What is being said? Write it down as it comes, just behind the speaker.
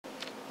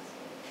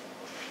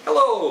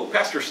Hello,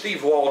 Pastor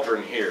Steve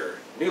Waldron here,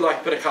 New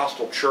Life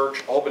Pentecostal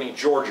Church, Albany,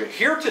 Georgia,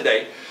 here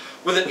today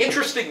with an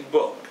interesting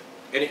book.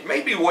 And it may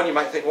be one you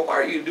might think, well, why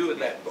are you doing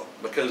that book?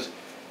 Because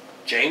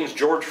James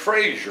George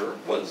Frazer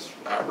was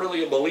not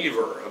really a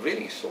believer of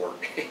any sort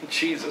in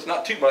Jesus,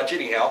 not too much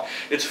anyhow.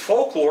 It's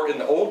Folklore in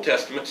the Old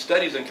Testament,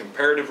 Studies in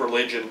Comparative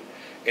Religion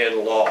and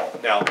Law.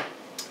 Now,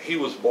 he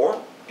was born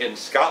in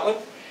Scotland,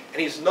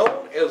 and he's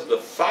known as the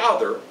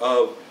father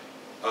of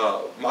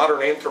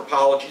modern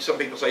anthropology. Some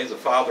people say he's the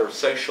father of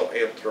social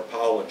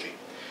anthropology.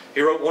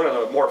 He wrote one of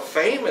the more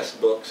famous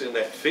books in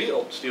that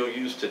field, still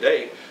used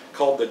today,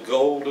 called The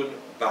Golden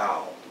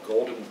Bough. The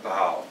Golden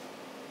Bough.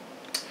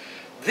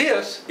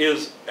 This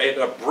is an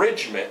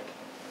abridgment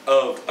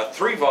of a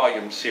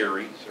 3-volume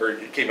series, or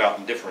it came out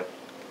in different,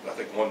 I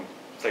think one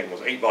thing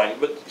was 8 volumes,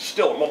 but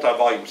still a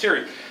multi-volume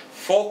series.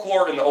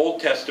 Folklore in the Old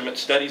Testament,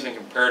 Studies in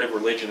Comparative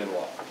Religion and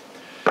Law.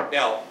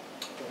 Now,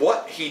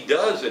 what he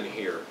does in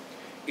here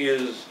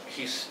is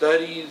he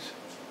studies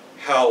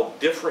how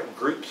different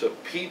groups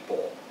of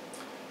people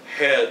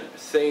had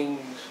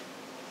things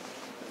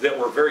that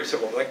were very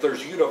similar. Like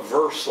there's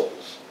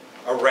universals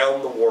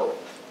around the world.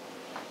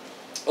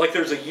 Like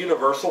there's a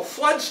universal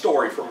flood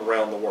story from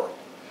around the world.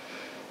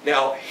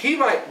 Now, he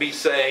might be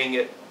saying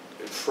it,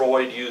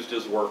 Freud used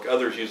his work,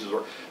 others used his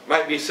work,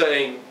 might be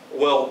saying,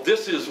 well,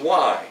 this is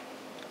why.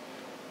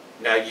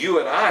 Now, you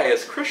and I,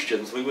 as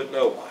Christians, we would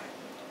know why.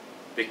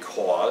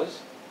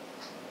 Because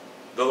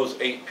those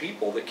 8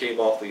 people that came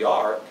off the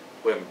ark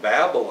when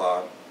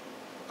Babylon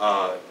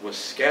was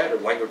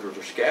scattered, languages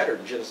were scattered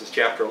in Genesis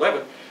chapter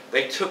 11,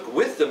 they took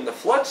with them the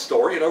flood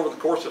story, and over the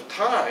course of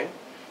time,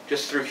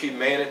 just through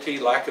humanity,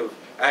 lack of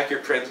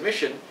accurate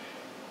transmission,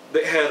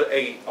 they had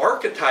an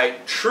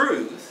archetype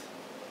truth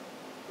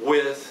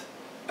with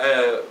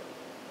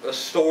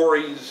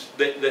stories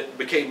that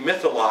became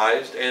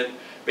mytholized and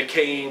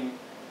became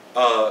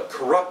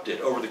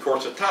corrupted over the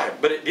course of time.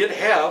 But it did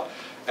have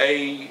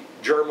a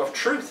germ of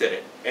truth in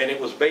it, and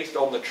it was based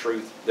on the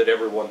truth that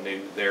everyone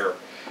knew there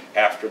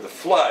after the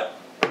flood.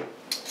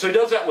 So he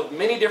does that with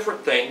many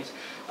different things.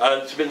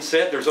 It's been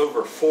said there's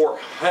over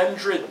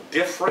 400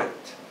 different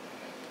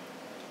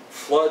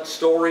flood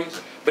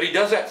stories, but he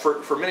does that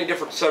for many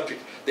different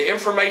subjects. The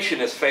information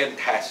is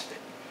fantastic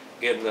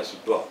in this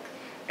book,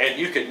 and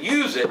you can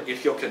use it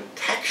if you'll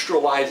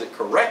contextualize it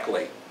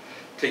correctly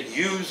to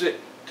use it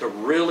to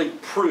really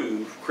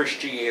prove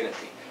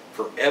Christianity,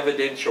 for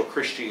evidential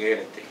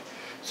Christianity.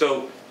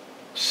 So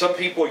some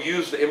people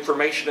use the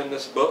information in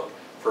this book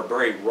for a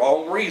very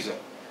wrong reason,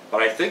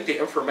 but I think the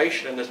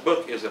information in this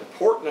book is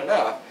important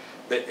enough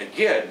that,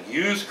 again,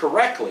 used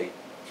correctly,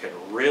 can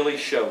really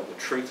show the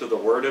truth of the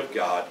Word of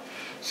God.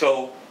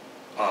 So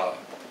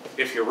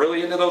if you're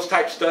really into those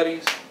type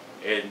studies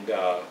and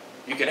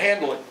you can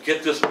handle it,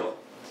 get this book.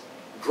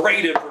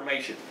 Great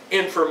information.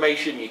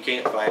 Information you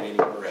can't find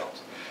anywhere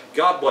else.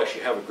 God bless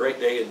you. Have a great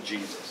day in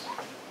Jesus.